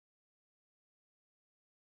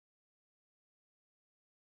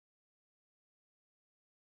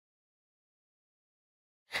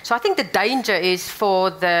So I think the danger is for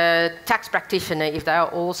the tax practitioner if they are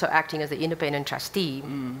also acting as the independent trustee.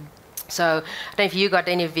 So I don't know if you got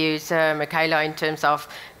any views, Micaela, in terms of,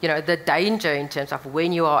 you know, the danger in terms of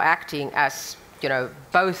when you are acting as, you know,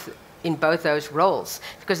 both in both those roles.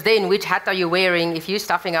 Because then which hat are you wearing if you're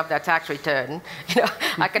stuffing up that tax return? You know,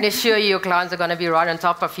 I can assure you your clients are going to be right on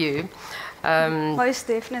top of you. Most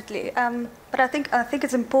definitely. But I think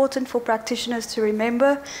it's important for practitioners to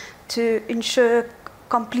remember to ensure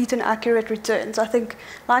complete and accurate returns. I think,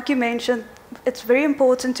 like you mentioned, it's very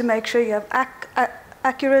important to make sure you have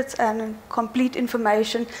accurate and complete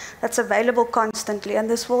information that's available constantly, and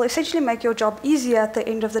this will essentially make your job easier at the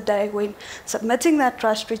end of the day. When submitting that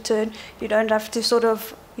trust return, you don't have to sort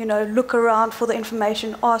of, you know, look around for the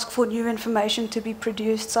information, ask for new information to be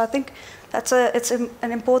produced. So I think it's an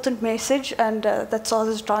important message, and that SARS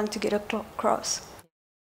is trying to get across.